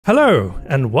Hello,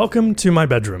 and welcome to my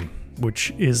bedroom,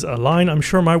 which is a line I'm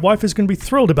sure my wife is going to be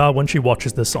thrilled about when she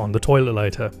watches this on the toilet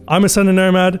later. I'm Ascendant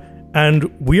Nomad, and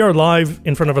we are live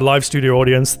in front of a live studio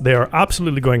audience. They are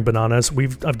absolutely going bananas.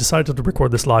 I've decided to record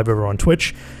this live over on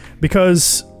Twitch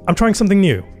because I'm trying something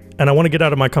new. And I want to get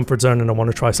out of my comfort zone and I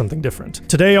want to try something different.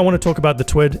 Today I want to talk about the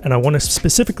TWID, and I want to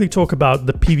specifically talk about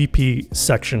the PvP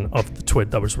section of the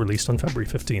TWID that was released on February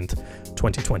 15th,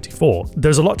 2024.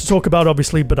 There's a lot to talk about,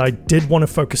 obviously, but I did want to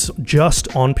focus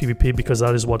just on PvP because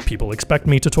that is what people expect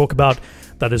me to talk about.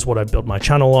 That is what I built my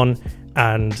channel on.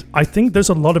 And I think there's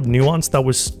a lot of nuance that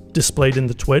was displayed in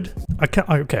the TWID.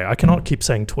 I cannot keep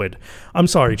saying TWID. I'm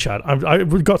sorry, chat. I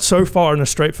got so far in a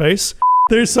straight face.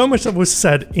 There's so much that was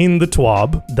said in the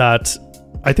TWAB that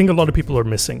I think a lot of people are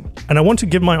missing. And I want to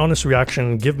give my honest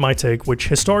reaction, give my take, which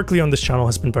historically on this channel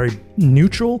has been very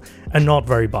neutral and not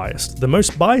very biased. The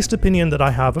most biased opinion that I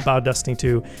have about Destiny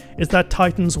 2 is that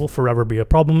Titans will forever be a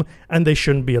problem and they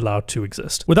shouldn't be allowed to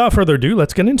exist. Without further ado,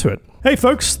 let's get into it. Hey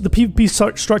folks, the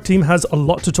PvP Struck team has a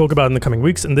lot to talk about in the coming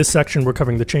weeks. In this section, we're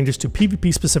covering the changes to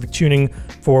PvP specific tuning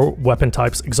for weapon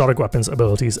types, exotic weapons,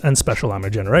 abilities, and special ammo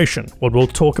generation. What we'll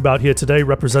talk about here today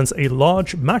represents a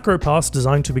large macro pass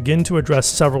designed to begin to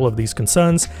address several of these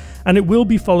concerns, and it will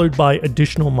be followed by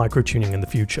additional micro tuning in the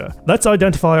future. Let's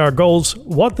identify our goals,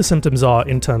 what the symptoms are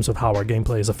in terms of how our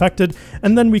gameplay is affected,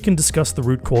 and then we can discuss the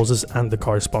root causes and the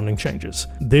corresponding changes.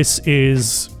 This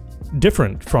is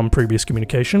different from previous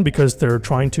communication because they're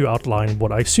trying to outline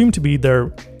what I assume to be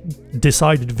their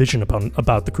decided vision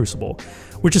about the Crucible,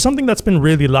 which is something that's been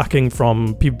really lacking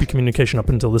from PvP communication up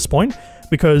until this point,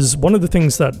 because one of the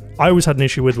things that I always had an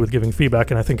issue with giving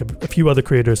feedback, and I think a few other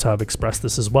creators have expressed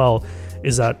this as well,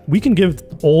 is that we can give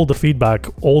all the feedback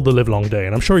all the live long day,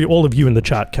 and I'm sure all of you in the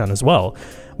chat can as well,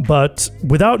 but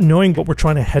without knowing what we're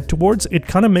trying to head towards, it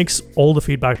kind of makes all the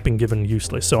feedback being given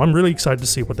useless. So I'm really excited to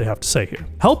see what they have to say here.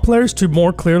 Help players to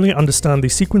more clearly understand the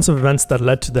sequence of events that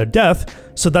led to their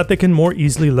death so that they can more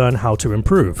easily learn how to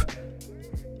improve.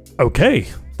 Okay,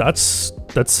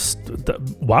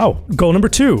 wow. Goal number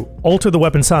 2, alter the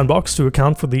weapon sandbox to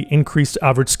account for the increased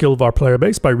average skill of our player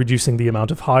base by reducing the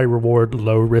amount of high reward,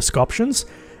 low risk options.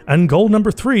 And goal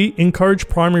number 3, encourage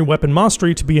primary weapon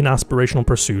mastery to be an aspirational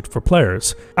pursuit for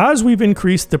players. As we've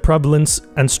increased the prevalence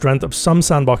and strength of some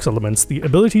sandbox elements, the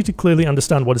ability to clearly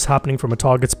understand what is happening from a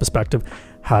target's perspective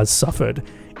has suffered.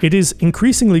 It is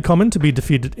increasingly common to be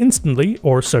defeated instantly,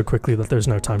 or so quickly that there's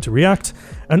no time to react,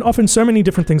 and often so many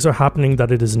different things are happening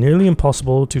that it is nearly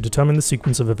impossible to determine the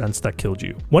sequence of events that killed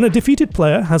you. When a defeated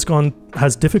player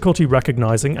has difficulty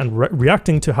recognizing and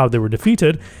reacting to how they were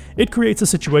defeated, it creates a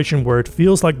situation where it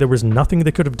feels like there was nothing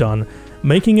they could have done,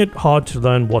 making it hard to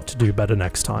learn what to do better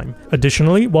next time.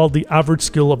 Additionally, while the average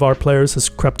skill of our players has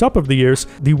crept up over the years,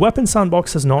 the weapon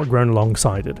sandbox has not grown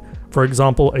alongside it. For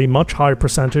example, a much higher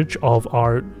percentage of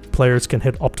our players can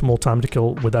hit optimal time to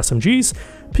kill with SMGs,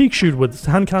 peak shoot with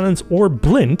hand cannons, or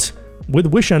blint with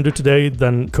Wish Ender today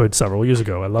than could several years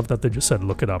ago. I love that they just said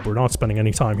look it up. We're not spending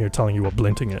any time here telling you what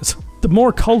blinting is. The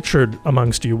more cultured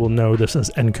amongst you will know this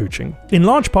as encouching. In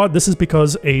large part, this is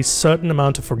because a certain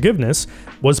amount of forgiveness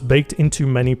was baked into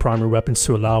many primary weapons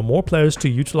to allow more players to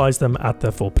utilize them at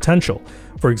their full potential.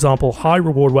 For example, high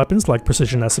reward weapons like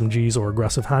precision SMGs or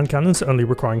aggressive hand cannons only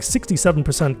requiring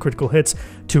 67% critical hits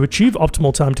to achieve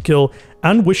optimal time to kill,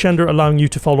 and Wish Ender allowing you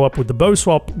to follow up with the bow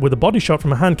swap with a body shot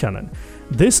from a hand cannon.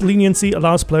 This leniency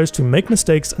allows players to make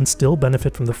mistakes and still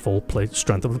benefit from the full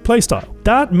strength of the playstyle.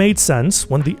 That made sense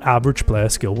when the average player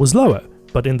skill was lower,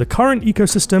 but in the current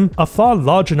ecosystem, a far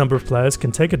larger number of players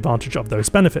can take advantage of those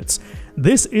benefits.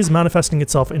 This is manifesting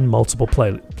itself in multiple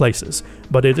places,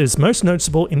 but it is most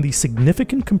noticeable in the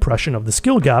significant compression of the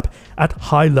skill gap at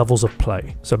high levels of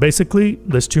play. So basically,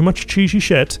 there's too much cheesy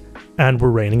shit, and we're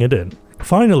reining it in.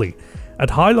 Finally, at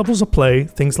high levels of play,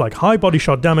 things like high body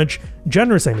shot damage,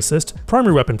 generous aim assist,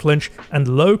 primary weapon flinch, and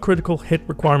low critical hit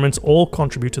requirements all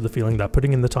contribute to the feeling that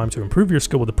putting in the time to improve your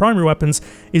skill with the primary weapons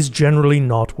is generally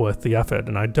not worth the effort.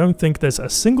 And I don't think there's a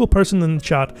single person in the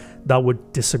chat that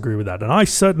would disagree with that. And I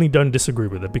certainly don't disagree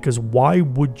with it, because why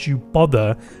would you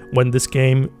bother when this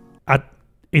game, at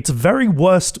its very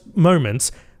worst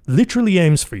moments, literally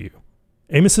aims for you?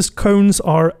 Aim assist cones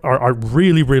are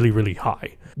really, really, really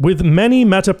high. With many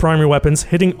meta primary weapons,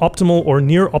 hitting optimal or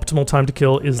near optimal time to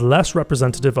kill is less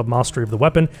representative of mastery of the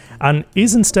weapon and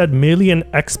is instead merely an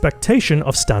expectation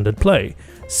of standard play.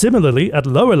 Similarly, at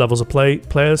lower levels of play,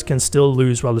 players can still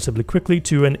lose relatively quickly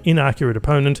to an inaccurate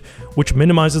opponent, which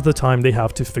minimizes the time they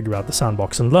have to figure out the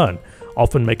sandbox and learn.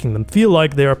 often making them feel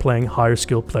like they are playing higher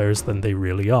skilled players than they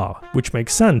really are. Which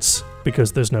makes sense,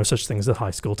 because there's no such thing as a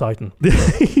high skill Titan.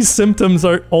 These symptoms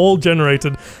are all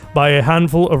generated by a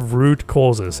handful of root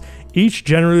causes, each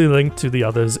generally linked to the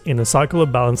others in a cycle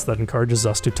of balance that encourages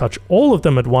us to touch all of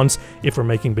them at once if we're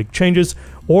making big changes,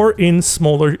 or in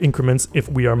smaller increments if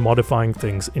we are modifying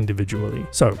things individually.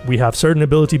 So we have certain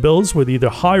ability builds with either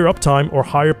higher uptime or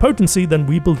higher potency than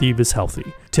we believe is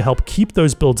healthy. To help keep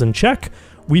those builds in check,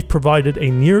 we've provided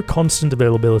a near constant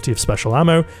availability of special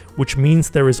ammo, which means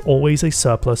there is always a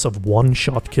surplus of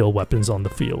one-shot kill weapons on the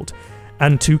field.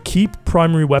 And to keep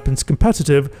primary weapons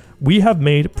competitive, we have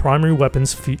made primary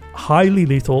weapons highly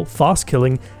lethal, fast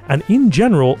killing, and in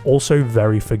general also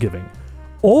very forgiving.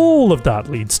 All of that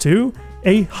leads to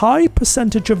a high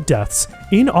percentage of deaths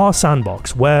in our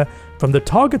sandbox where, from the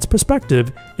target's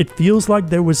perspective, it feels like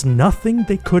there was nothing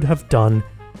they could have done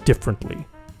differently.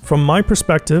 From my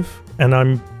perspective, and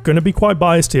I'm going to be quite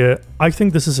biased here, I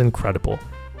think this is incredible,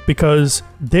 because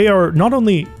they are not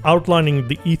only outlining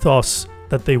the ethos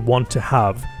that they want to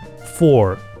have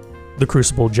for the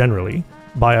Crucible generally,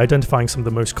 by identifying some of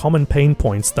the most common pain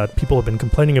points that people have been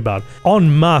complaining about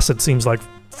en masse, it seems like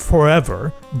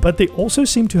forever, but they also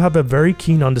seem to have a very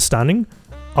keen understanding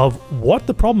of what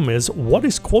the problem is, what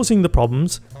is causing the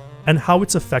problems, and how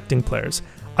it's affecting players.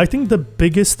 I think the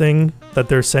biggest thing that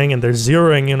they're saying, and they're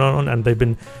zeroing in on, and they've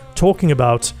been talking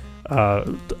about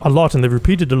a lot, and they've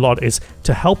repeated a lot, is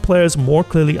to help players more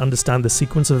clearly understand the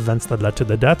sequence of events that led to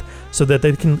their death so that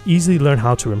they can easily learn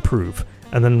how to improve.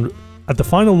 And then at the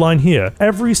final line here,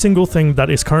 every single thing that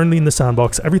is currently in the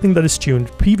sandbox, everything that is tuned,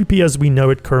 PvP as we know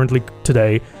it currently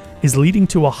today, is leading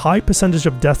to a high percentage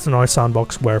of deaths in our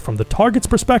sandbox where, from the target's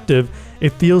perspective,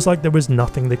 it feels like there was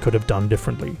nothing they could have done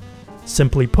differently.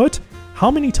 Simply put,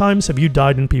 how many times have you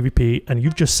died in PvP and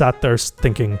you've just sat there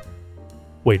thinking,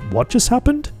 wait, what just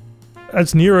happened?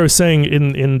 As Nero is saying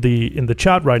in the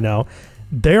chat right now,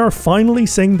 they are finally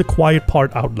saying the quiet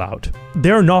part out loud.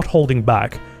 They are not holding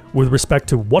back with respect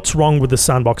to what's wrong with the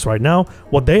sandbox right now,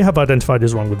 what they have identified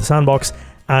is wrong with the sandbox,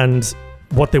 and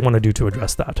what they want to do to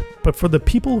address that. But for the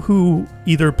people who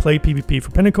either play PvP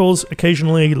for pinnacles,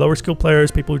 occasionally lower skill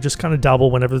players, people who just kind of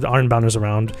dabble whenever the Iron Banner's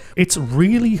around, it's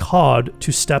really hard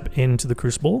to step into the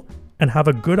Crucible and have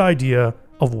a good idea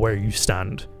of where you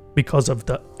stand because of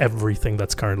everything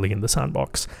that's currently in the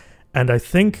sandbox. And I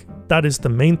think that is the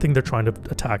main thing they're trying to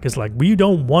attack, is like, we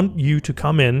don't want you to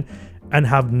come in and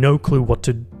have no clue what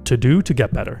to do to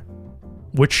get better.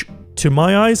 Which, to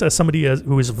my eyes, as somebody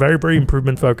who is very, very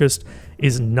improvement focused,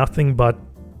 is nothing but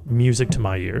music to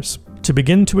my ears. To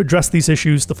begin to address these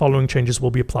issues, the following changes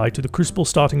will be applied to the Crucible,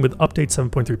 starting with update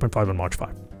 7.3.5 on March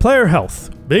 5. Player health,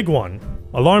 big one.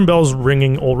 Alarm bells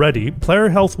ringing already. Player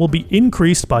health will be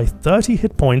increased by 30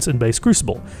 hit points in base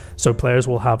Crucible, so players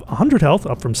will have 100 health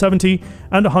up from 70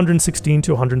 and 116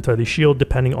 to 130 shield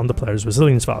depending on the player's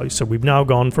resilience value. So we've now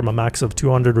gone from a max of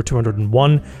 200 or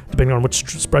 201 depending on which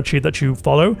spreadsheet that you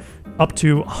follow, up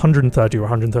to 130 or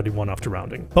 131 after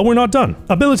rounding. But we're not done.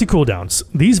 Ability cooldowns.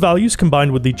 These values,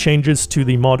 combined with the changes to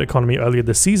the mod economy earlier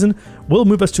this season, will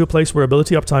move us to a place where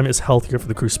ability uptime is healthier for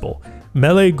the Crucible.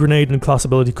 Melee, grenade, and class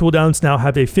ability cooldowns now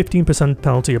have a 15%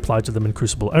 penalty applied to them in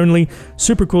Crucible only.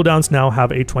 Super cooldowns now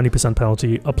have a 20%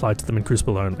 penalty applied to them in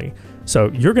Crucible only.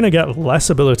 So you're going to get less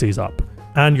abilities up,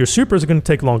 and your supers are going to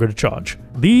take longer to charge.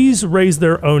 These raise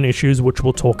their own issues, which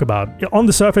we'll talk about. On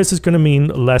the surface, it's going to mean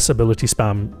less ability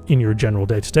spam in your general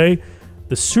day-to-day.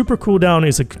 The super cooldown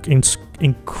is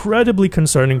incredibly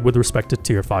concerning with respect to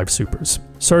tier 5 supers.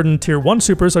 Certain tier 1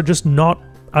 supers are just not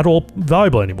at all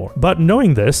valuable anymore. But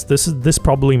knowing this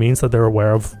probably means that they're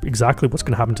aware of exactly what's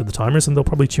going to happen to the timers, and they'll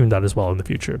probably tune that as well in the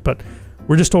future. But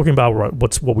we're just talking about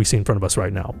what we see in front of us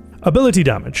right now. Ability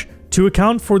damage. To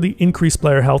account for the increased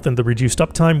player health and the reduced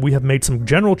uptime, we have made some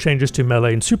general changes to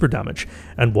melee and super damage,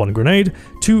 and one grenade,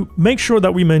 to make sure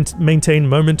that we maintain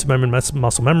moment-to-moment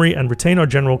muscle memory and retain our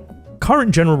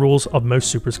current general rules of most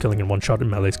supers killing in one shot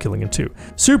and melees killing in two.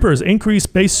 Supers increase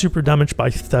base super damage by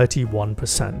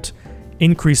 31%.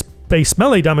 Increase base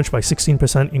melee damage by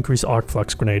 16%, increase arc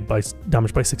flux grenade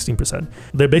damage by 16%.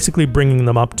 They're basically bringing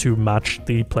them up to match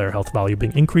the player health value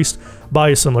being increased by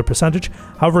a similar percentage.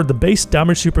 However, the base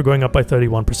damage super going up by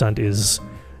 31% is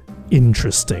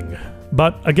interesting.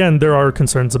 But again, there are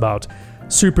concerns about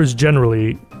supers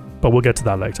generally, but we'll get to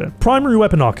that later. Primary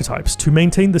weapon archetypes. To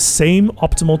maintain the same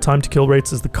optimal time to kill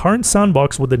rates as the current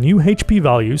sandbox with the new HP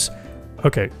values.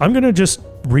 Okay, I'm gonna just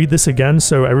read this again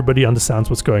so everybody understands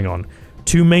what's going on.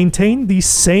 To maintain the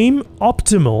same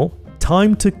optimal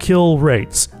time to kill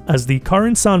rates as the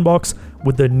current sandbox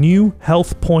with the new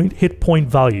hit point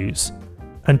values,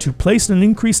 and to place an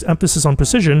increased emphasis on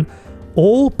precision,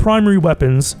 all primary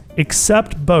weapons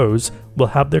except bows will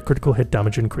have their critical hit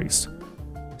damage increased.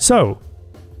 So,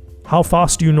 how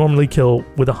fast do you normally kill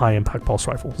with a high impact pulse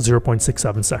rifle?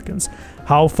 0.67 seconds.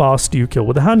 How fast do you kill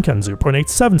with a hand cannon?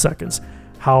 0.87 seconds.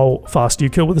 How fast do you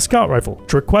kill with a scout rifle?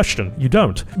 Trick question, you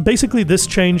don't. Basically, this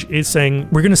change is saying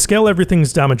we're going to scale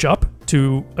everything's damage up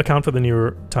to account for the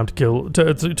newer time to kill, to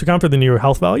account for the newer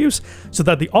health values, so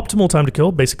that the optimal time to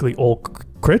kill, basically all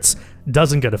crits,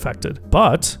 doesn't get affected.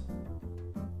 But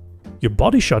your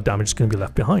body shot damage is going to be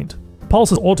left behind.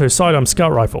 Pulse's auto sidearm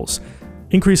scout rifles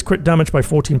increase crit damage by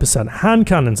 14%. Hand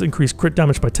cannons increase crit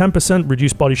damage by 10%,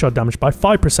 reduce body shot damage by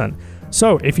 5%.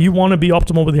 So if you want to be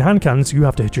optimal with your hand cannons, you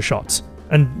have to hit your shots.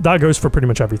 And that goes for pretty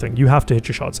much everything. You have to hit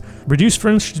your shots. Reduce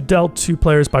flinch dealt to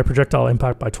players by projectile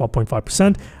impact by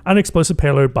 12.5% and explosive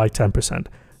payload by 10%.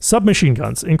 Submachine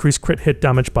guns increase crit hit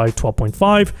damage by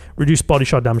 12.5%, reduce body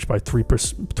shot damage by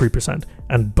 3%.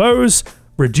 And bows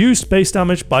reduced base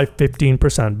damage by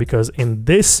 15%, because in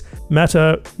this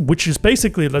meta, which is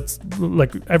basically,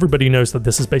 like everybody knows that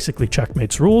this is basically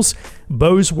Checkmate's rules,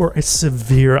 bows were a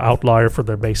severe outlier for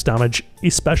their base damage,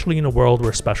 especially in a world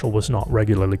where special was not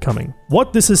regularly coming.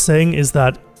 What this is saying is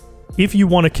that if you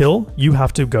want to kill, you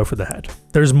have to go for the head.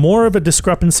 There's more of a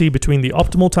discrepancy between the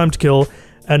optimal time to kill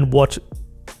and what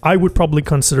I would probably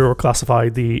consider or classify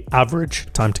the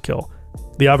average time to kill.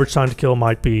 The average time to kill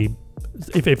might be,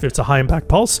 if it's a high impact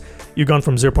pulse, you've gone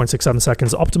from 0.67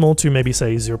 seconds optimal to maybe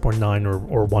say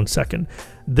 0.9 or 1 second.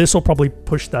 This will probably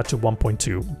push that to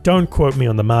 1.2. Don't quote me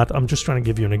on the math, I'm just trying to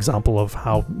give you an example of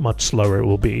how much slower it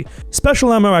will be.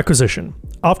 Special ammo acquisition.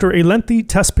 After a lengthy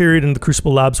test period in the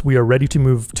Crucible labs, we are ready to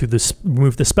move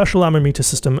the special ammo meter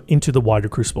system into the wider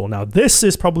Crucible. Now, this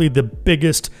is probably the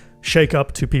biggest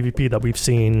shakeup to PvP that we've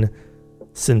seen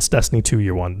since Destiny 2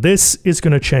 Year 1. This is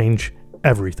going to change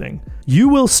everything. You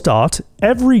will start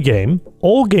every game,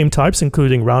 all game types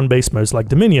including round-based modes like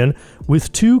Dominion,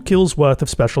 with 2 kills worth of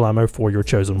special ammo for your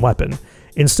chosen weapon.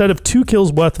 Instead of 2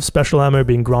 kills worth of special ammo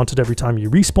being granted every time you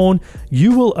respawn,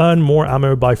 you will earn more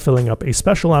ammo by filling up a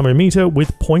special ammo meter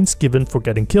with points given for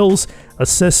getting kills,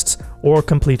 assists, or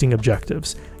completing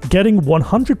objectives. Getting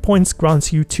 100 points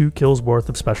grants you 2 kills worth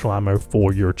of special ammo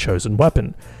for your chosen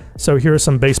weapon. So here are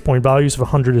some base point values. If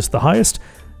 100 is the highest,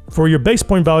 for your base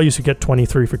point values, you get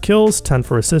 23 for kills, 10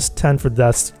 for assists, 10 for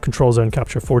deaths, control zone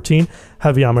capture 14,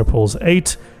 heavy ammo pulls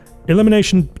 8.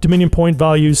 Elimination Dominion point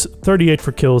values, 38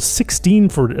 for kills, 16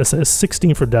 for assists,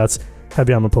 16 for deaths,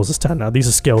 heavy ammo pulls is 10. Now these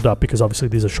are scaled up because obviously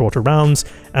these are shorter rounds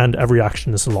and every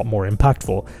action is a lot more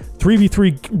impactful.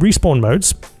 3v3 respawn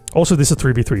modes, also this is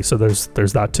 3v3, so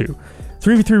there's that too.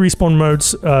 3v3 respawn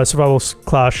modes, survival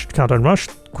clash, countdown rush,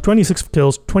 26 for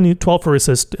kills, 12 for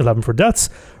assists, 11 for deaths.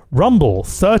 Rumble,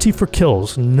 30 for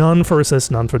kills, none for assists,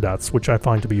 none for deaths, which I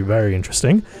find to be very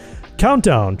interesting.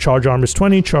 Countdown, charge armor is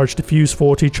 20, charge diffuse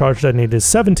 40, charge detonate is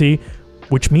 70,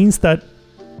 which means that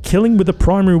killing with a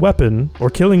primary weapon, or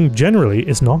killing generally,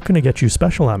 is not going to get you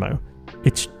special ammo.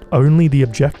 It's only the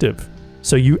objective.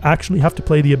 So you actually have to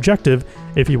play the objective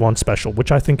if you want special,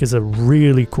 which I think is a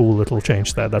really cool little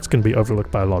change there that's going to be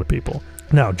overlooked by a lot of people.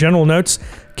 Now, general notes,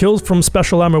 kills from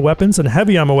special ammo weapons and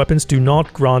heavy ammo weapons do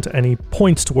not grant any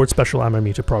points towards special ammo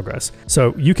meter progress.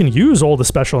 So you can use all the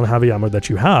special and heavy ammo that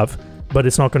you have, but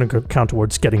it's not going to count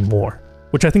towards getting more,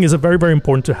 which I think is very, very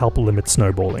important to help limit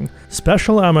snowballing.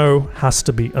 Special ammo has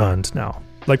to be earned now.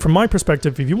 Like from my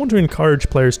perspective, if you want to encourage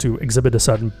players to exhibit a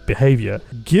certain behavior,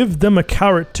 give them a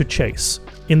carrot to chase.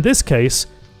 In this case,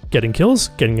 getting kills,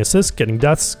 getting assists, getting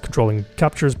deaths, controlling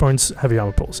captures points, heavy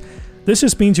ammo pulls. This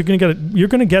just means you're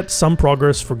going to get some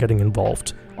progress for getting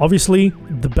involved. Obviously,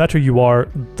 the better you are,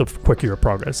 the quicker your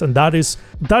progress, and that is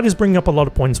bringing up a lot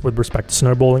of points with respect to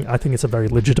snowballing. I think it's a very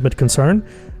legitimate concern.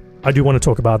 I do want to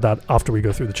talk about that after we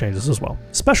go through the changes as well.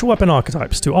 Special weapon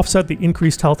archetypes. To offset the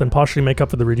increased health and partially make up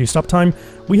for the reduced uptime,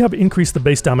 we have increased the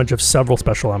base damage of several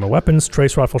special ammo weapons,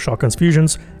 trace rifle, shotguns,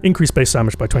 fusions, increased base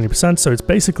damage by 20%, so it's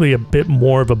basically a bit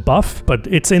more of a buff, but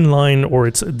it's in line, or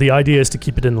the idea is to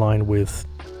keep it in line with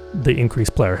the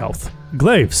increased player health.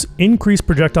 Glaives. Increased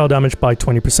projectile damage by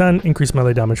 20%, increased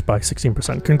melee damage by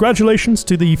 16%. Congratulations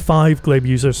to the 5 glaive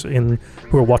users who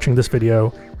are watching this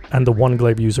video and the 1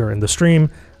 glaive user in the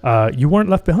stream. You weren't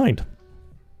left behind.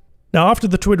 Now, after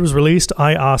the tweet was released,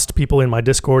 I asked people in my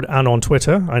Discord and on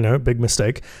Twitter, I know, big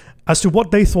mistake, as to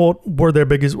what they thought were their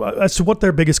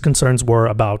biggest concerns were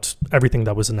about everything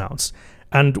that was announced.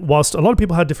 And whilst a lot of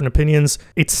people had different opinions,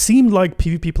 it seemed like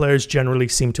PvP players generally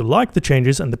seemed to like the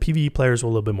changes and the PvE players were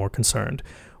a little bit more concerned,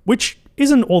 which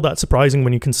isn't all that surprising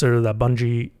when you consider that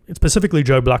Bungie, specifically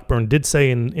Joe Blackburn, did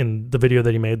say in the video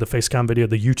that he made, the Facecam video,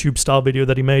 the YouTube style video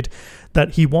that he made,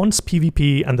 that he wants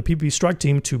PvP and the PvP strike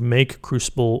team to make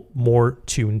Crucible more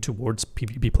tuned towards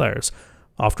PvP players.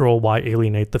 After all, why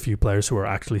alienate the few players who are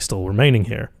actually still remaining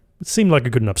here? It seemed like a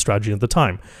good enough strategy at the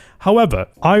time. However,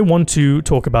 I want to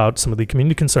talk about some of the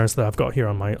community concerns that I've got here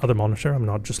on my other monitor. I'm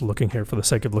not just looking here for the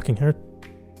sake of looking here.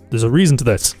 There's a reason to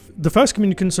this. The first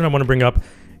community concern I want to bring up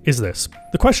is this.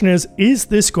 The question is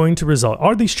this going to result,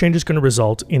 are these changes going to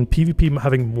result in PvP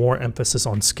having more emphasis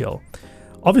on skill?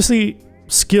 Obviously,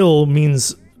 skill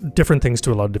means different things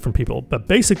to a lot of different people, but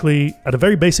basically, at a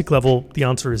very basic level, the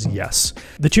answer is yes.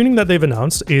 The tuning that they've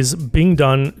announced is being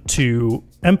done to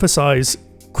emphasize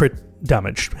crit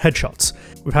damage, headshots.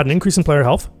 We've had an increase in player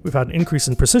health, we've had an increase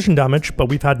in precision damage, but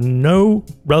we've had no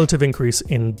relative increase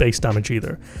in base damage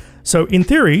either. So in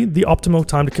theory, the optimal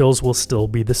time to kills will still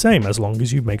be the same as long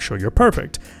as you make sure you're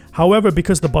perfect. However,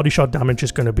 because the body shot damage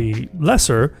is going to be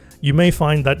lesser, you may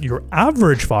find that your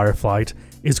average firefight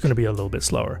is going to be a little bit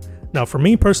slower. Now, for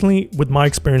me personally, with my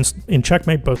experience in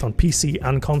Checkmate, both on PC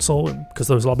and console, because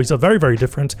those lobbies are very, very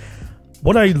different,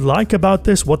 what I like about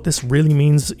this, what this really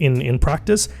means in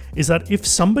practice, is that if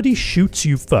somebody shoots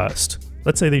you first,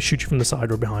 let's say they shoot you from the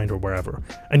side or behind or wherever,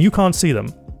 and you can't see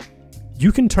them,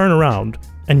 you can turn around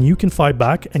and you can fight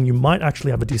back, and you might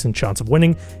actually have a decent chance of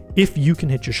winning if you can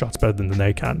hit your shots better than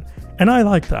they can. And I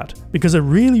like that, because it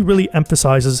really, really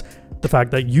emphasizes the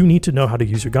fact that you need to know how to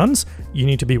use your guns, you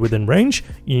need to be within range,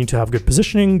 you need to have good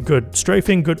positioning, good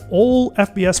strafing, all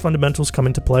FPS fundamentals come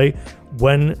into play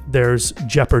when there's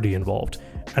jeopardy involved.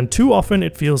 And too often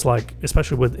it feels like,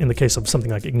 especially in the case of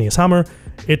something like Igneous Hammer,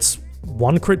 it's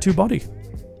 1 crit 2 body.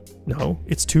 No,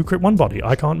 it's 2 crit 1 body.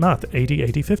 I can't math. 80,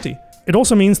 80, 50. It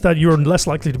also means that you're less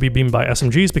likely to be beamed by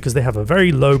SMGs because they have a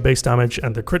very low base damage,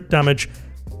 and the crit damage,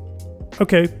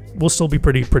 okay, will still be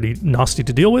pretty nasty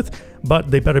to deal with, but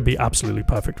they better be absolutely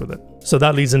perfect with it. So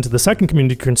that leads into the second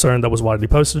community concern that was widely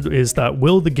posted, is that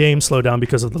will the game slow down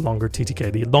because of the longer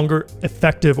TTK, the longer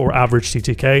effective or average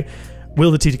TTK? Will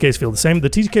the TTKs feel the same? The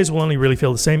TTKs will only really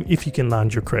feel the same if you can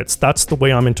land your crits. That's the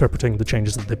way I'm interpreting the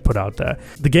changes that they put out there.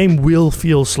 The game will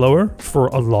feel slower for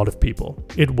a lot of people.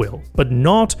 It will, but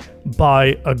not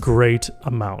by a great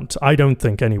amount. I don't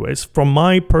think anyways. From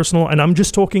my personal, and I'm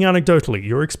just talking anecdotally,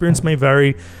 your experience may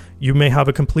vary. You may have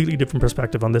a completely different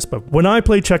perspective on this, but when I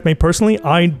played Checkmate personally,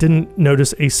 I didn't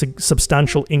notice a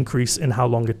substantial increase in how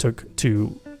long it took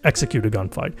to execute a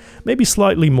gunfight. Maybe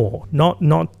slightly more,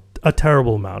 not a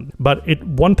terrible amount, but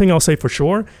one thing I'll say for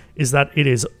sure is that it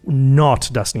is not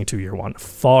Destiny 2 Year 1,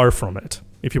 far from it.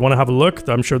 If you want to have a look,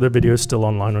 I'm sure the video is still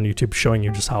online on YouTube showing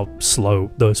you just how slow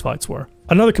those fights were.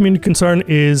 Another community concern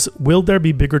is, will there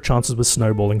be bigger chances with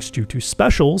snowballings due to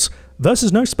specials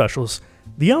versus no specials?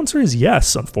 The answer is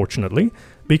yes, unfortunately,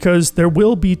 because there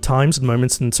will be times and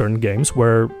moments in certain games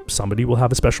where somebody will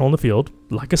have a special on the field,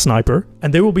 like a sniper,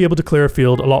 and they will be able to clear a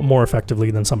field a lot more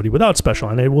effectively than somebody without special,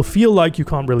 and it will feel like you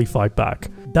can't really fight back.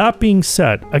 That being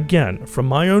said, again, from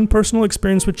my own personal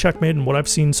experience with Checkmate and what I've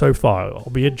seen so far,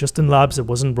 albeit just in labs, it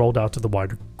wasn't rolled out to the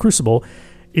wider Crucible,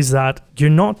 is that you're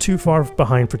not too far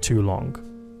behind for too long,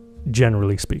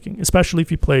 generally speaking. Especially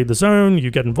if you play the zone, you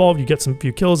get involved, you get some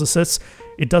few kills, assists,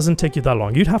 it doesn't take you that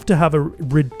long. You'd have to have a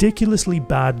ridiculously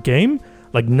bad game,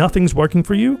 like nothing's working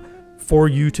for you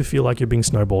to feel like you're being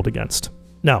snowballed against.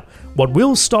 Now, what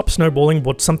will stop snowballing,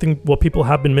 what people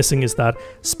have been missing, is that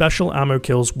special ammo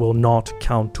kills will not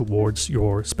count towards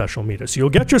your special meter. So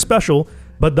you'll get your special,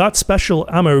 but that special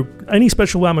ammo, any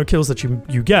special ammo kills that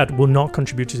you get will not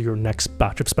contribute to your next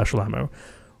batch of special ammo.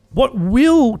 What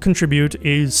will contribute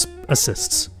is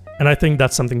assists. And I think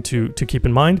that's something to keep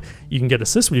in mind. You can get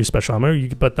assists with your special ammo,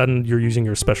 but then you're using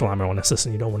your special ammo on assists,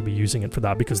 and you don't want to be using it for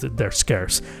that because they're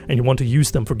scarce, and you want to use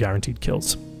them for guaranteed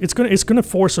kills. It's gonna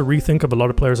force a rethink of a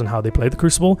lot of players on how they play the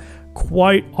Crucible.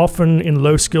 Quite often in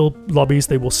low skill lobbies,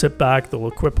 they will sit back, they'll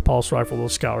equip a pulse rifle, they'll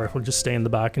scout rifle, just stay in the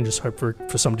back and just hope for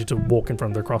somebody to walk in front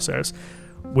of their crosshairs.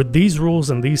 With these rules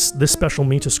and this special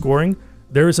meter scoring,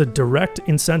 there is a direct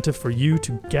incentive for you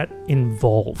to get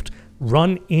involved,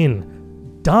 run in,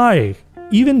 die.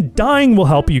 Even dying will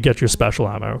help you get your special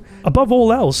ammo. Above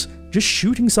all else, just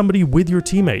shooting somebody with your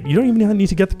teammate. You don't even need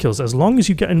to get the kills. As long as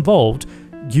you get involved,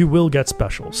 you will get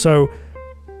special. So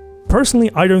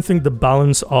personally, I don't think the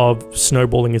balance of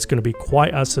snowballing is going to be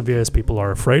quite as severe as people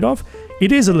are afraid of.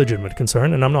 It is a legitimate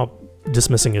concern, and I'm not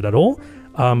dismissing it at all.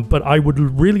 But I would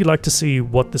really like to see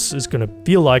what this is going to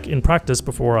feel like in practice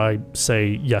before I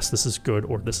say, yes, this is good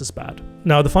or this is bad.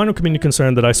 Now, the final community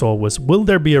concern that I saw was, will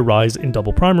there be a rise in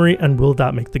double primary, and will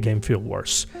that make the game feel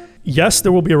worse? Yes,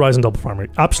 there will be a rise in double primary,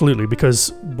 absolutely,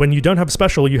 because when you don't have a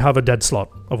special, you have a dead slot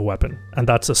of a weapon, and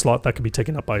that's a slot that can be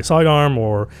taken up by a sidearm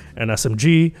or an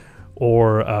SMG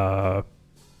or a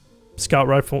scout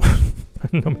rifle.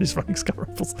 Nobody's running scout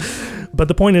rifles. But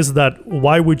the point is that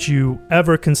why would you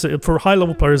ever consider, for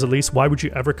high-level players at least, why would you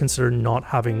ever consider not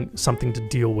having something to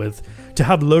deal with, to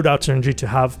have loadout synergy, to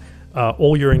have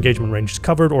all your engagement ranges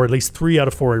covered, or at least 3 out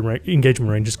of 4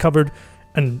 engagement ranges covered,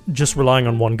 and just relying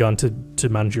on one gun to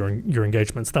manage your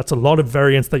engagements? That's a lot of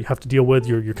variance that you have to deal with.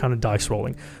 You're kind of dice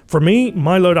rolling. For me,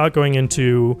 my loadout going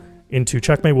into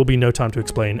Checkmate will be No Time to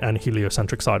Explain and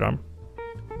heliocentric sidearm,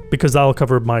 because that'll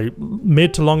cover my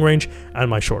mid to long range and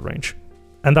my short range.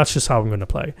 And that's just how I'm going to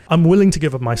play. I'm willing to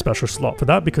give up my special slot for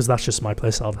that because that's just my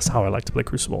playstyle. That's how I like to play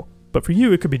Crucible. But for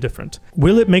you, it could be different.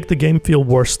 Will it make the game feel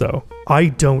worse though? I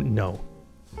don't know.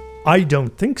 I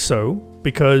don't think so,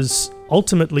 because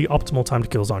ultimately optimal time to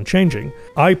kills aren't changing.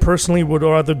 I personally would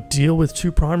rather deal with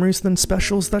 2 primaries than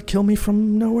specials that kill me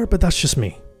from nowhere, but that's just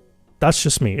me. That's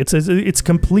just me. It's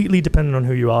completely dependent on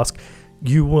who you ask.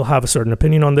 You will have a certain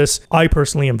opinion on this. I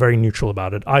personally am very neutral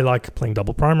about it. I like playing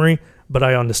double primary, but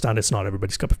I understand it's not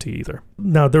everybody's cup of tea either.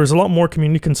 Now, there's a lot more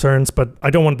community concerns, but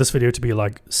I don't want this video to be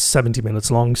like 70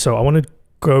 minutes long, so I want to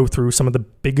go through some of the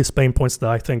biggest pain points that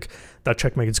I think that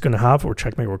Checkmate is going to have, or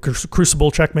Checkmate, or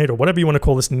Crucible Checkmate, or whatever you want to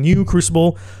call this new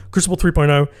Crucible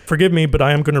 3.0. Forgive me, but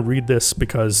I am going to read this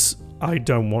because I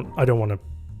don't want to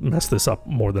mess this up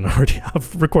more than I already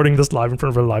have recording this live in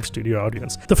front of a live studio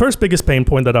audience. The first biggest pain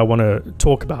point that I want to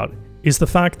talk about is the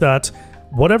fact that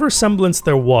whatever semblance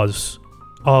there was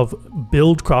of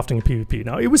build crafting PvP.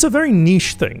 Now, it was a very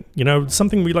niche thing, you know,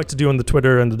 something we like to do on the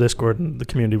Twitter and the Discord and the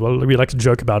community, well, we like to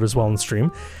joke about as well on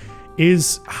stream,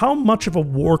 is how much of a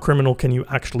war criminal can you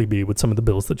actually be with some of the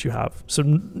builds that you have. So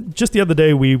just the other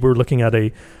day, we were looking at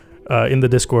in the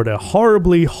Discord, a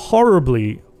horrible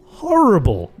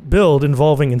build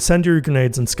involving incendiary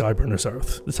grenades and Skyburner's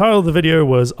Oath. The title of the video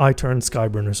was I Turned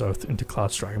Skyburner's Oath into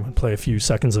Cloud Strike. I'm going to play a few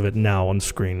seconds of it now on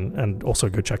screen, and also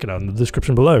go check it out in the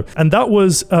description below. And that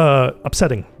was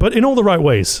upsetting, but in all the right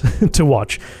ways to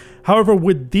watch. However,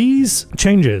 with these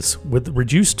changes, with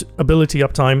reduced ability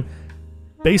uptime,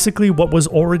 basically what was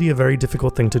already a very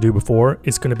difficult thing to do before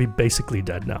is going to be basically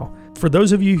dead now. For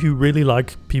those of you who really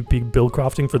like PvP build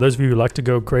crafting, for those of you who like to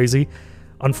go crazy,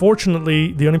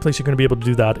 unfortunately, the only place you're going to be able to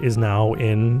do that is now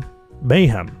in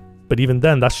Mayhem. But even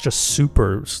then, that's just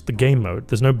supers, the game mode.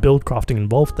 There's no build crafting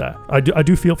involved there. I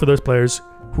do feel for those players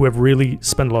who have really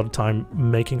spent a lot of time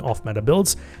making off-meta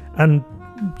builds and,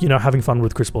 you know, having fun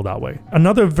with Crucible that way.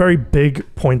 Another very big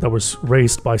point that was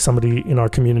raised by somebody in our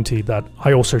community that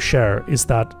I also share is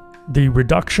that the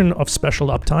reduction of special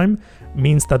uptime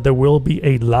means that there will be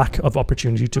a lack of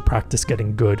opportunity to practice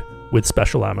getting good with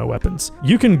special ammo weapons.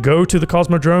 You can go to the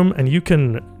Cosmodrome and you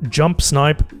can jump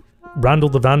snipe Randall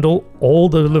the Vandal all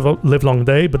the live-long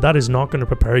day, but that is not going to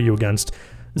prepare you against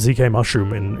ZK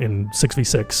Mushroom in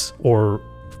 6v6 or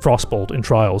Frostbolt in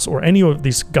Trials, or any of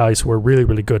these guys who are really,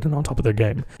 really good and on top of their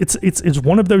game. It's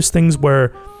one of those things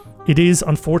where it is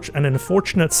an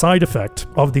unfortunate side effect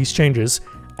of these changes,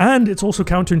 and it's also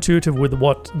counterintuitive with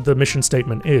what the mission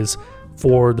statement is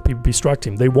for the PvP Strike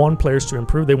team. They want players to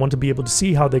improve. They want to be able to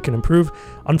see how they can improve.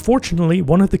 Unfortunately,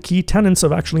 one of the key tenets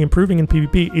of actually improving in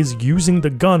PvP is using the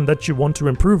gun that you want to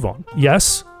improve on.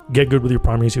 Yes, get good with your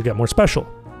primaries, you get more special.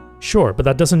 Sure, but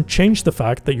that doesn't change the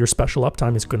fact that your special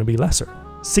uptime is going to be lesser.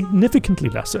 Significantly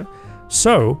lesser.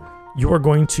 So, you are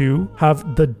going to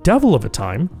have the devil of a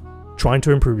time trying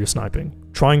to improve your sniping,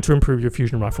 trying to improve your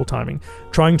fusion rifle timing,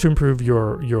 trying to improve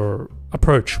your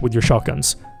approach with your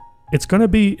shotguns. It's gonna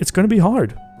be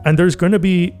hard, and there is going to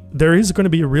be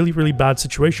a really, really bad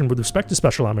situation with respect to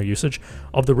special ammo usage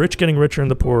of the rich getting richer and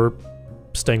the poor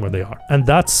staying where they are. And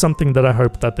that's something that I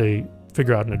hope that they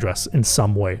figure out and address in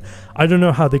some way. I don't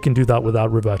know how they can do that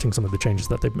without reverting some of the changes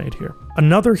that they've made here.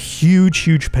 Another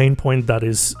huge pain point that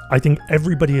is, I think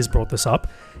everybody has brought this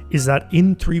up, is that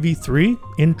in 3v3,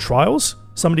 in Trials,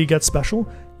 somebody gets special,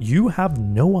 you have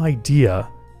no idea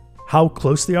how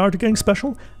close they are to getting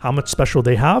special, how much special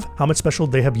they have, how much special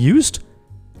they have used,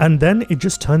 and then it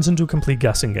just turns into a complete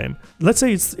guessing game. Let's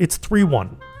say it's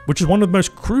 3-1, which is one of the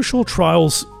most crucial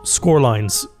Trials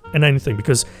scorelines in anything,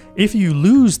 because if you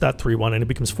lose that 3-1 and it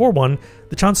becomes 4-1,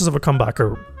 the chances of a comeback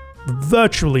are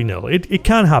virtually nil. It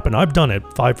can happen. I've done it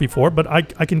 5v4, but I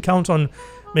can count on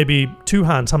maybe 2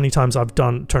 hands how many times I've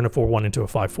turned a 4-1 into a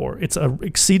 5-4. It's an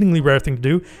exceedingly rare thing to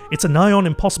do. It's a nigh on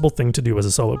impossible thing to do as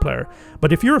a solo player.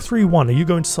 But if you're a 3-1 and you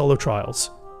go into solo Trials,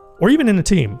 or even in a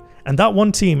team, and that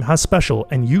one team has special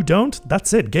and you don't,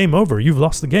 that's it, game over, you've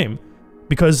lost the game.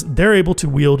 because they're able to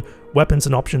wield weapons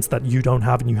and options that you don't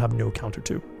have and you have no counter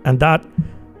to. And that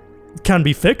can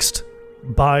be fixed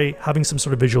by having some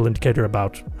sort of visual indicator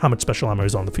about how much special ammo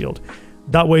is on the field.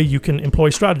 That way you can employ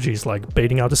strategies like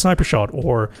baiting out a sniper shot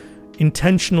or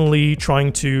intentionally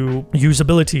trying to use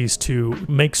abilities to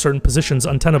make certain positions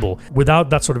untenable. Without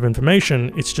that sort of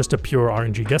information, it's just a pure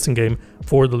RNG guessing game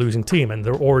for the losing team, and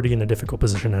they're already in a difficult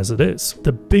position as it is.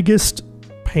 The biggest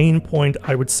pain point,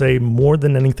 I would say, more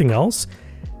than anything else,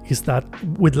 is that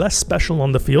with less special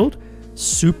on the field,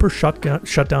 super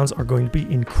shutdowns are going to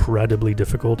be incredibly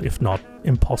difficult, if not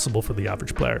impossible, for the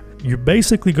average player. You're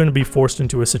basically going to be forced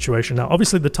into a situation. Now,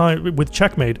 obviously, the time with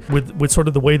Checkmate, with sort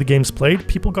of the way the game's played,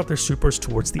 people got their supers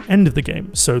towards the end of the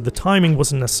game, so the timing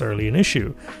wasn't necessarily an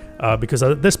issue, because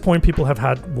at this point, people have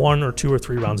had 1 or 2 or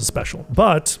 3 rounds of special.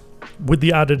 But with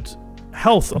the added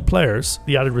health of players,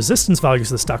 the added resistance values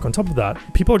that stack on top of that,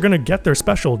 people are going to get their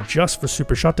special just for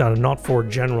super shutdown and not for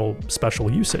general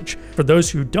special usage. For those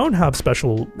who don't have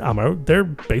special ammo, they're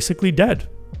basically dead.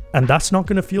 And that's not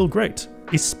going to feel great,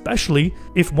 especially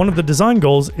if one of the design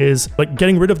goals is like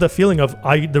getting rid of the feeling of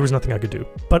there was nothing I could do.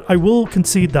 But I will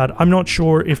concede that I'm not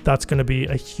sure if that's going to be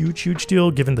a huge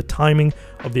deal given the timing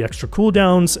of the extra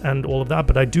cooldowns and all of that.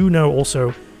 But I do know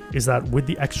also is that with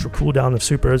the extra cooldown of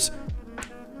supers,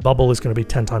 Bubble is going to be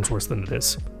 10 times worse than it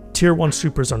is. Tier 1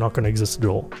 supers are not going to exist at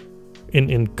all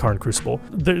in current Crucible.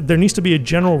 There needs to be a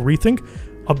general rethink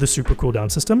of the super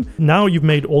cooldown system. Now you've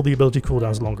made all the ability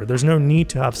cooldowns longer. There's no need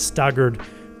to have staggered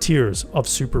tiers of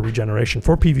super regeneration,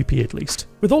 for PvP at least.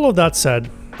 With all of that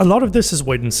said, a lot of this is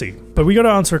wait and see, but we got to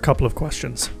answer a couple of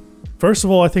questions. First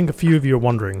of all, I think a few of you are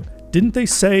wondering, didn't they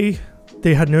say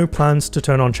they had no plans to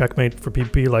turn on Checkmate for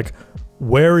PvP? Like,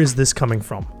 where is this coming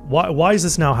from? Why is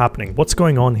this now happening? What's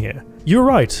going on here? You're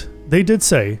right, they did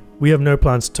say, we have no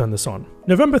plans to turn this on.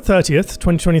 November 30th,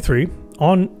 2023,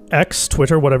 on X,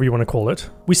 Twitter, whatever you want to call it,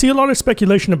 we see a lot of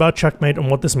speculation about Checkmate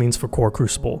and what this means for core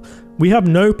Crucible. We have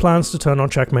no plans to turn on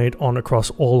Checkmate on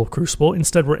across all of Crucible.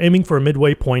 Instead, we're aiming for a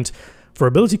midway point for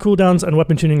ability cooldowns and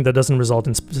weapon tuning that doesn't result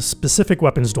in specific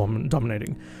weapons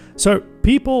dominating. So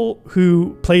people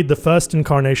who played the first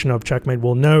incarnation of Checkmate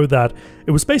will know that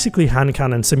it was basically hand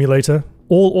cannon simulator.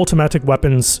 All automatic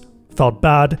weapons felt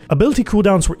bad. Ability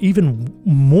cooldowns were even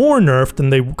more nerfed than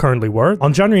they currently were.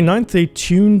 On January 9th, they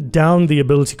tuned down the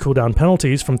ability cooldown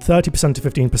penalties from 30% to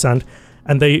 15%,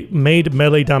 and they made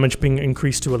melee damage being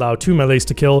increased to allow 2 melees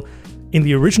to kill. In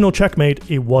the original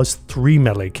Checkmate, it was 3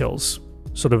 melee kills.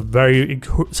 Sort of very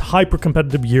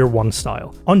hyper-competitive year 1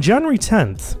 style. On January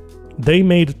 10th, they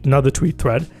made another tweet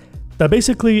thread that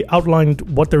basically outlined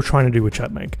what they're trying to do with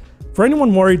Checkmate. For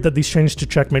anyone worried that these changes to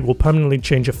Checkmate will permanently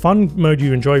change a fun mode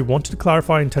you enjoy, we wanted to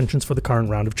clarify intentions for the current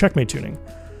round of Checkmate tuning.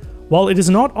 While it is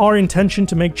not our intention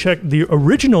to make the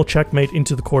original Checkmate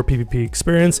into the core PvP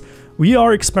experience, we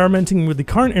are experimenting with the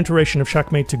current iteration of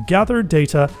Checkmate to gather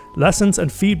data, lessons,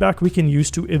 and feedback we can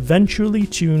use to eventually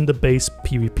tune the base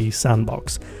PvP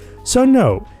sandbox. So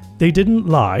no, they didn't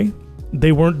lie.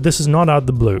 This is not out of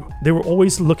the blue. They were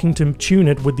always looking to tune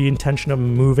it with the intention of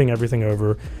moving everything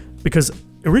over, because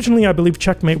originally I believe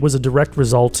Checkmate was a direct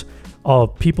result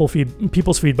of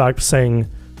people's feedback saying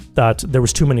that there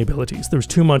was too many abilities. There was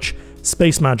too much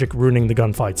space magic ruining the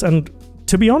gunfights. And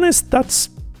to be honest, that's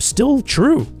still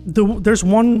true. There's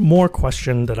one more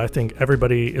question that I think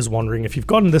everybody is wondering. If you've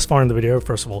gotten this far in the video,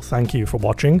 first of all, thank you for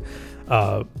watching.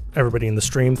 Everybody in the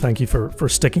stream, thank you for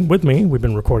sticking with me. We've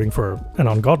been recording for an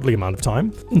ungodly amount of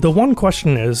time. The one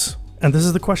question is, and this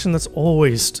is the question that's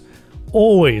always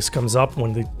comes up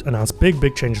when they announce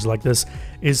big changes like this,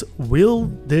 is will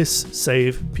this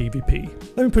save PvP?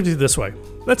 Let me put it this way.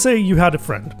 Let's say you had a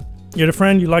friend. You had a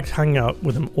friend, you liked hanging out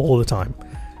with him all the time.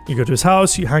 You go to his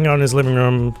house, you hang out in his living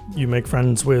room, you make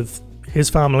friends with his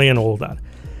family and all of that.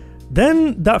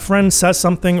 Then that friend says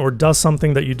something or does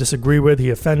something that you disagree with, he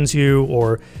offends you,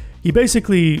 or he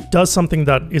basically does something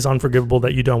that is unforgivable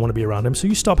that you don't want to be around him, so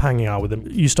you stop hanging out with him,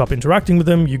 you stop interacting with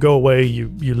him, you go away,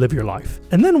 you live your life.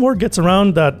 And then word gets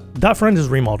around that that friend is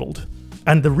remodeled.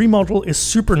 And the remodel is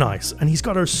super nice, and he's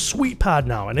got a sweet pad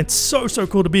now, and it's so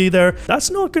cool to be there.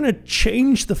 That's not going to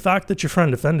change the fact that your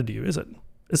friend offended you, is it?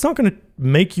 It's not going to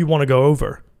make you want to go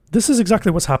over. This is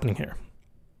exactly what's happening here.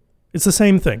 It's the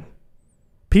same thing.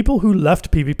 People who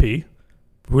left PvP,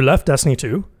 who left Destiny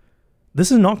 2, this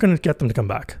is not going to get them to come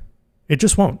back. It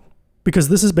just won't. Because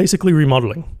this is basically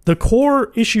remodeling. The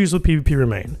core issues with PvP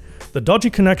remain. The dodgy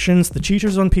connections, the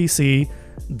cheaters on PC,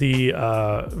 the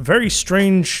very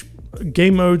strange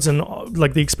game modes and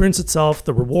like the experience itself,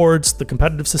 the rewards, the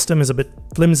competitive system is a bit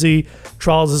flimsy,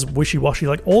 trials is wishy-washy,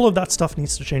 like all of that stuff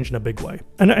needs to change in a big way.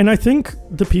 And I think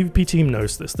the PvP team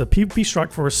knows this. The PvP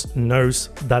Strike Force knows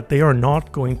that they are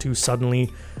not going to suddenly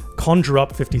conjure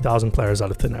up 50,000 players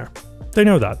out of thin air. They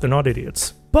know that, they're not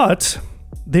idiots. But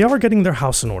they are getting their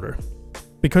house in order,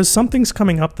 because something's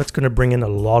coming up that's going to bring in a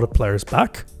lot of players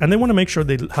back, and they want to make sure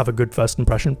they have a good first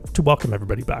impression to welcome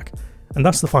everybody back. And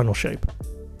that's the final shape.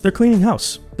 They're cleaning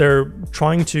house. They're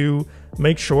trying to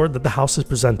make sure that the house is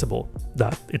presentable,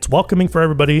 that it's welcoming for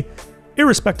everybody,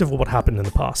 irrespective of what happened in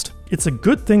the past. It's a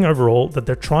good thing overall that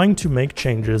they're trying to make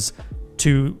changes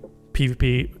to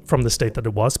PvP from the state that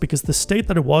it was, because the state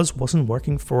that it was wasn't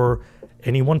working for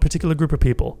any one particular group of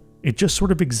people. It just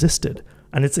sort of existed,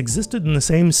 and it's existed in the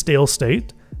same stale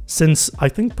state since, I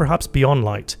think, perhaps Beyond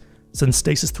Light, since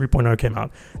Stasis 3.0 came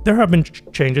out. There have been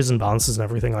changes and balances and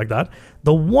everything like that.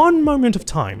 The one moment of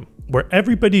time where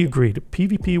everybody agreed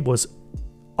PvP was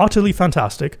utterly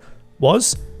fantastic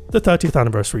was the 30th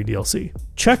anniversary DLC.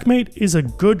 Checkmate is a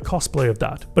good cosplay of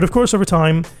that, but of course over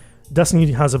time,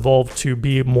 Destiny has evolved to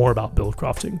be more about build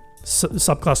crafting.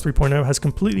 Subclass 3.0 has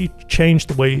completely changed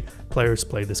the way players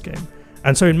play this game,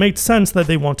 and so it made sense that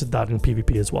they wanted that in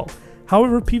PvP as well.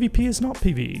 However, PvP is not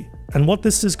PvE, and what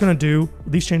this is going to do,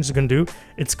 these changes are going to do,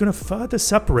 it's going to further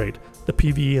separate the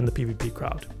PvE and the PvP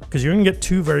crowd, because you're going to get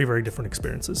two very, very different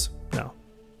experiences now.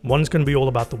 One's going to be all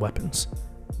about the weapons,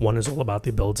 one is all about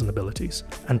the builds and abilities,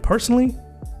 and personally,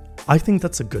 I think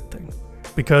that's a good thing,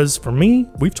 because for me,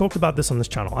 we've talked about this on this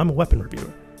channel, I'm a weapon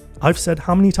reviewer. I've said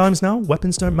how many times now,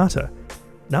 weapons don't matter.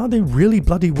 Now they really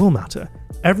bloody will matter.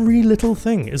 Every little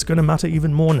thing is going to matter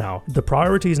even more now. The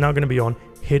priority is now going to be on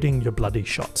hitting your bloody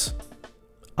shots.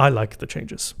 I like the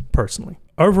changes, personally.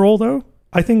 Overall though,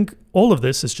 I think all of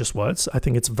this is just words. I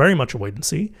think it's very much a wait and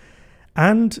see.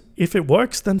 And if it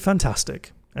works, then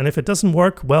fantastic. And if it doesn't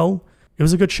work, well, it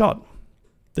was a good shot.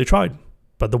 They tried.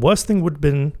 But the worst thing would have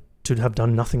been to have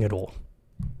done nothing at all,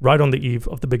 right on the eve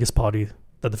of the biggest party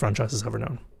that the franchise has ever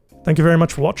known. Thank you very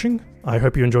much for watching. I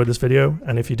hope you enjoyed this video,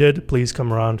 and if you did, please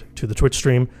come around to the Twitch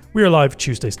stream. We are live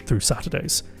Tuesdays through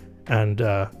Saturdays, and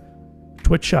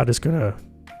Twitch chat is going to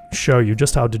show you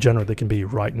just how degenerate they can be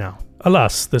right now.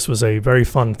 Alas, this was a very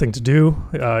fun thing to do.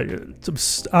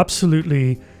 It's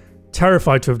absolutely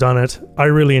terrified to have done it. I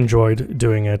really enjoyed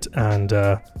doing it, and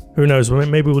who knows,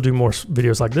 maybe we'll do more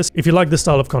videos like this. If you like this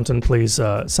style of content, please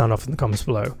sound off in the comments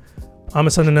below. I'm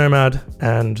Ascendant Nomad,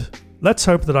 and let's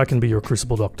hope that I can be your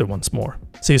Crucible Doctor once more.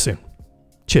 See you soon.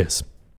 Cheers.